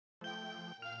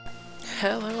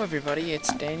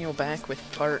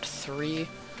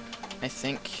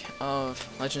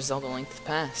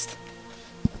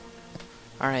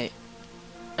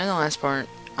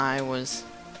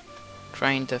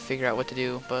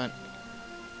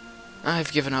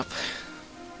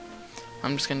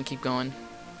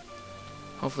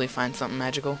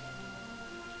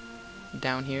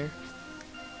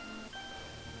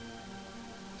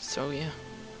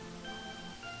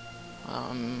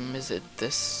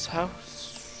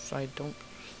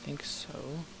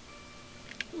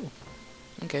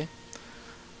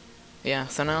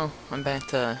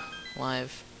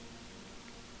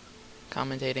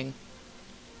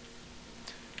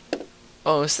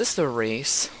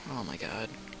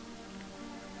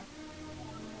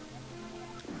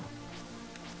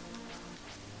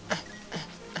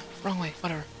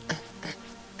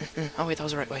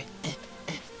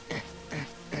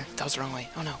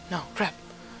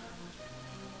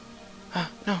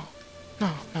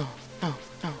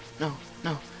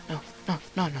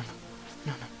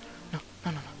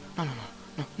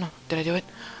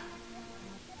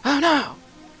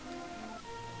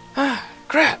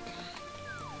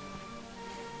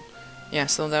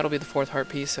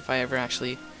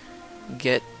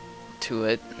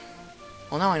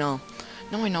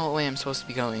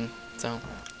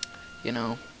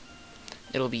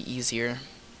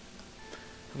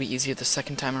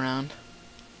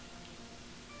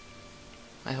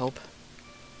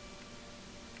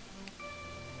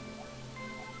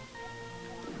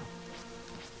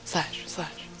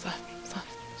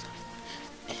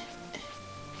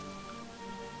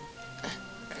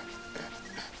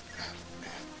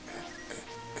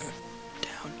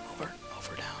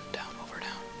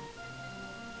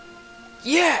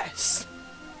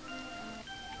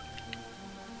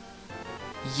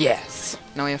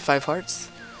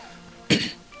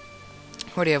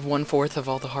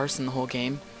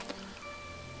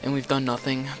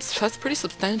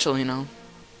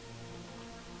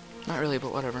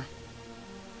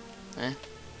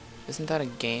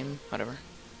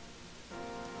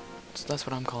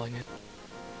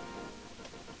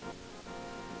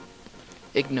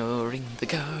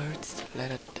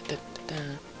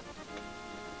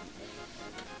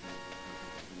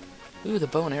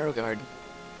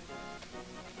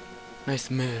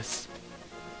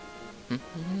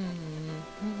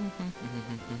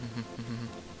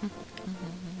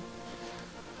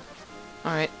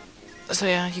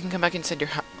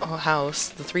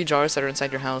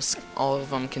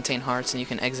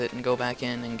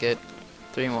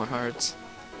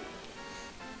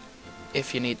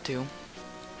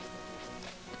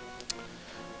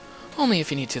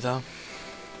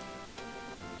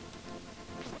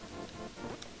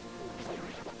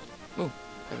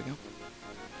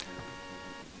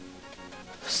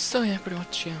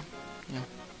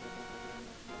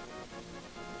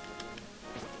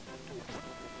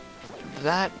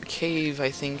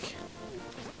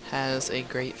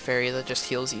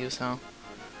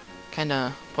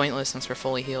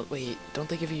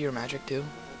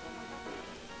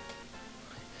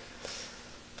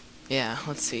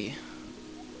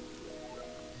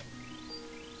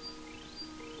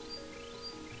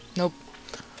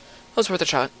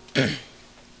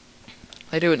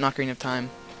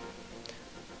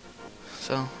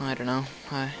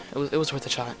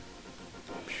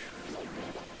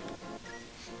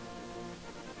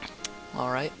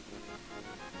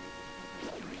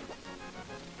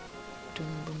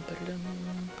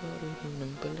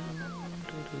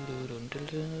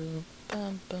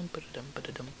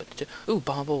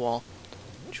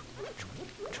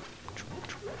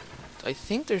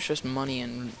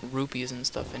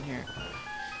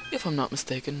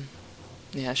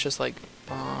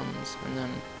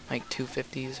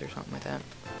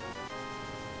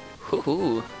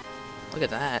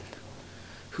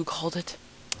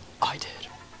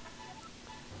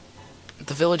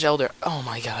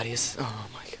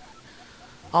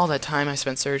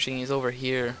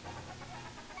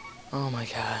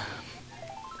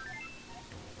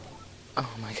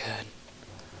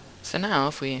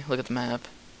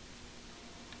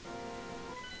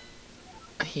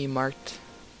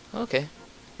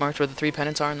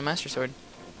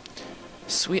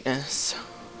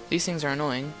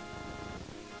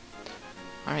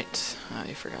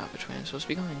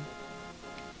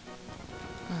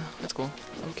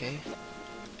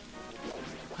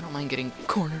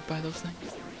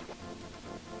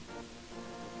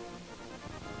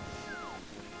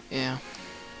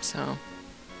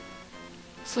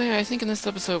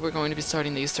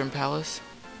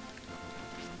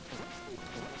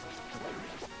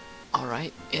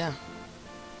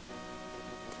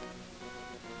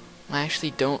I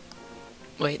actually don't...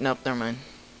 Wait, nope, never mind.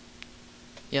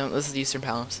 Yeah, this is the Eastern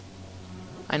Palace.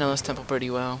 I know this temple pretty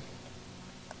well.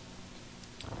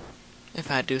 If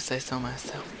I do say so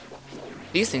myself.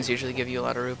 These things usually give you a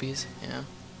lot of rupees, yeah.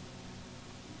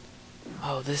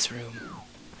 Oh, this room.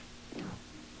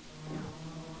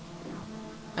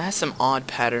 It has some odd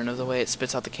pattern of the way it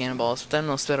spits out the cannonballs, but then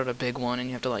it'll spit out a big one and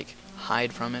you have to, like,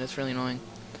 hide from it. It's really annoying.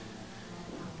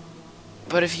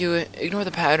 But if you ignore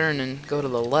the pattern and go to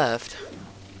the left,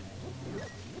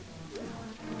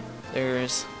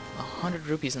 there's 100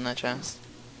 rupees in that chest.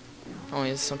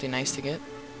 Always something nice to get.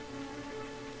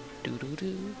 I don't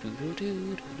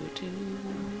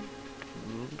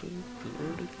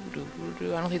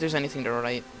think there's anything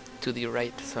to the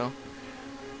right, so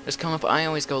just come up. I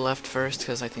always go left first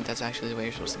because I think that's actually the way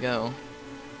you're supposed to go.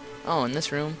 Oh, in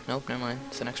this room? Nope, never mind.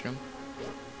 It's the next room.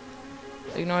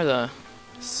 Ignore the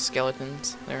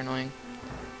skeletons. They're annoying.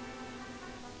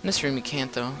 In this room you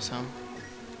can't though, so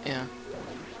yeah.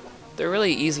 They're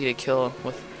really easy to kill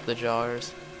with the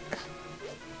jars.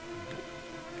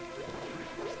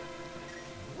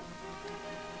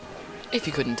 If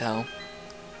you couldn't tell.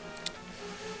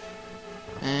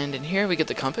 And in here we get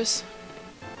the compass.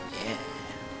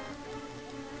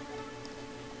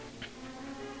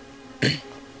 Yeah.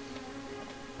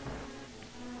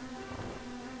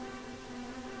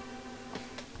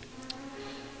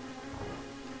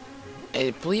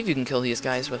 I believe you can kill these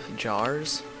guys with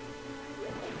jars.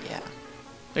 Yeah.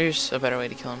 There's a better way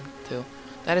to kill them, too.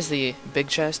 That is the big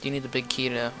chest. You need the big key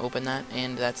to open that,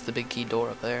 and that's the big key door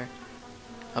up there.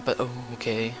 Up at... Oh,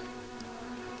 okay.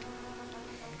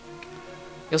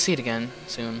 You'll see it again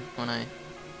soon when I...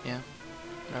 Yeah.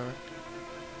 Whatever.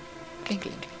 Clink,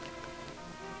 clink.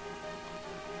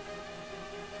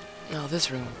 No,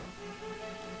 this room.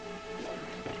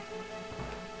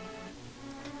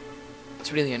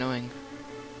 It's really annoying.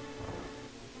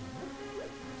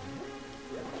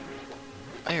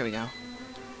 There we go.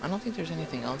 I don't think there's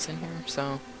anything else in here,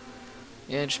 so...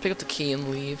 Yeah, just pick up the key and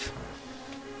leave.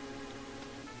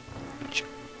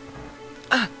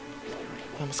 Ah!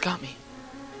 You almost got me.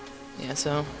 Yeah,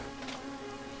 so...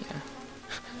 Yeah.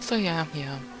 So, yeah.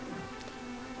 Yeah,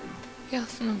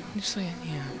 so,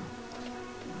 yeah.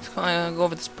 Just go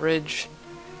over this bridge.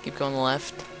 Keep going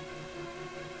left.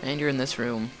 And you're in this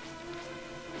room.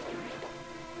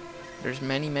 There's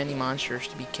many monsters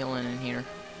to be killing in here.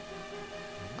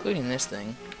 Including this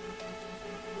thing.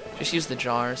 Just use the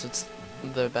jars, it's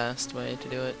the best way to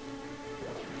do it.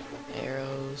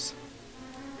 Arrows.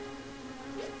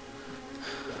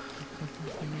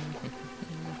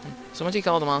 So once you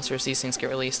kill all the monsters, these things get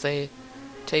released. They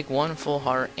take one full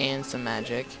heart and some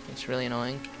magic. It's really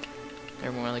annoying.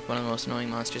 They're more like one of the most annoying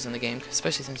monsters in the game,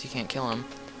 especially since you can't kill them.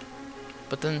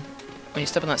 But then, when you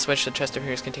step on that switch, the chest over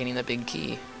here is containing that big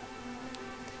key.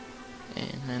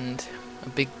 And a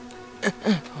big...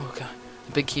 oh god.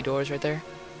 The big key door is right there.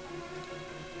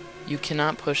 You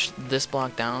cannot push this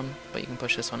block down, but you can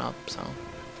push this one up, so...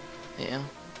 Yeah.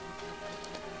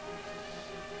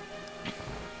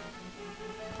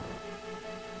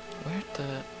 Where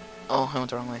the... Oh, I went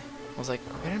the wrong way. I was like,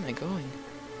 where am I going?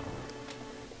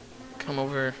 Come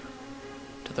over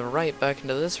to the right, back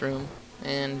into this room,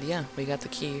 and yeah, we got the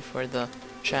key for the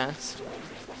chest.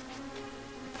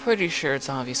 Pretty sure it's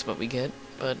obvious what we get,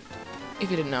 but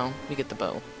if you didn't know, we get the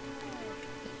bow.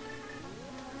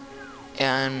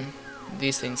 And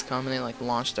these things come and they like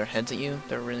launch their heads at you.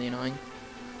 They're really annoying.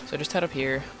 So just head up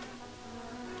here.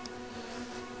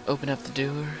 Open up the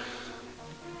door.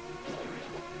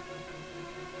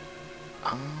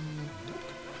 I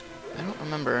don't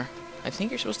remember. I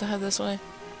think you're supposed to head this way.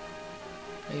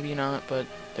 Maybe not, but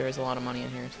there is a lot of money in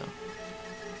here, so.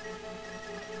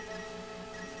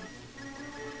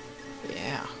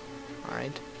 Yeah.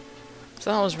 Alright.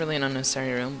 So that was really an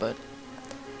unnecessary room, but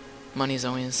money's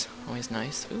always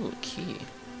nice. Ooh, key.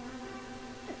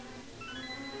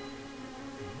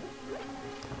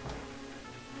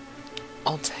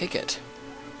 I'll take it.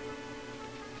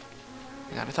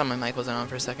 God, I thought my mic wasn't on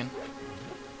for a second.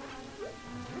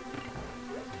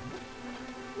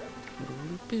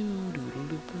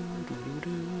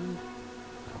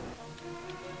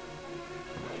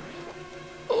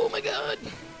 Oh my god.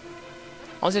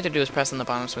 All you have to do is press on the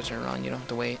bottom switch and run. You don't have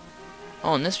to wait.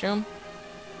 Oh, in this room?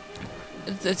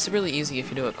 It's really easy if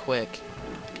you do it quick.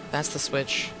 That's the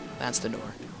switch. That's the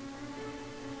door.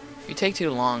 If you take too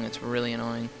long, it's really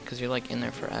annoying, because you're like in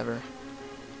there forever.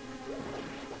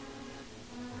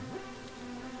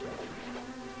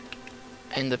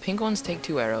 And the pink ones take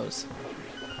 2 arrows.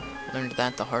 Learned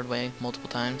that the hard way multiple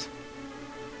times.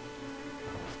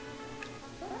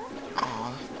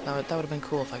 Aw, that would have been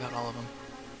cool if I got all of them.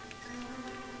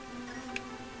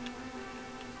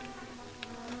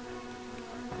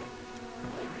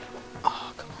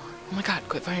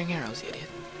 quit firing arrows, you idiot.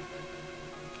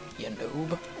 You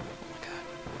noob. Oh my god.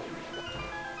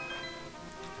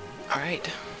 Alright.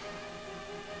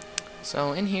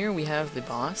 So in here we have the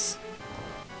boss.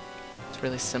 It's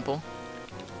really simple.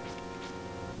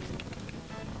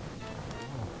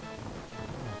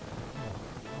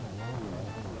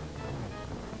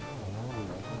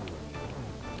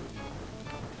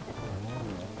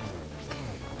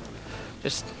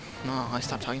 Just, no, I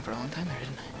stopped talking for a long time there,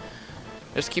 didn't I?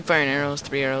 Just keep firing arrows.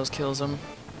 3 arrows kills them.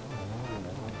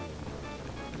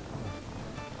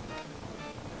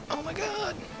 Oh my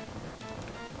god!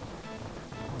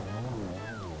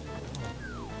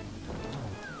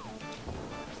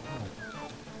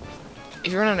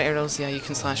 If you run out of arrows, yeah, you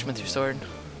can slash them with your sword.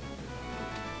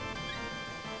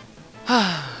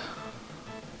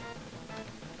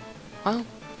 Well,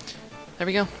 there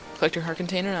we go. Collect your heart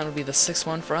container. That'll be the 6th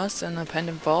one for us, and the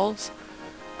pendant falls.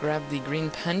 Grab the green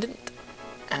pendant,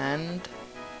 and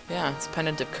yeah, it's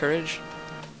pendant of courage,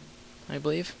 I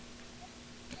believe.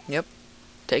 Yep.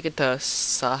 Take it to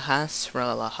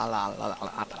Sahasrara.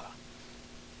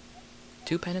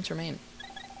 2 pendants remain.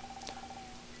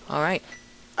 Alright.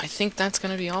 I think that's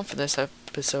gonna be all for this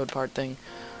episode part thing.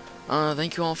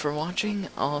 Thank you all for watching.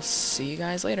 I'll see you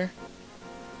guys later.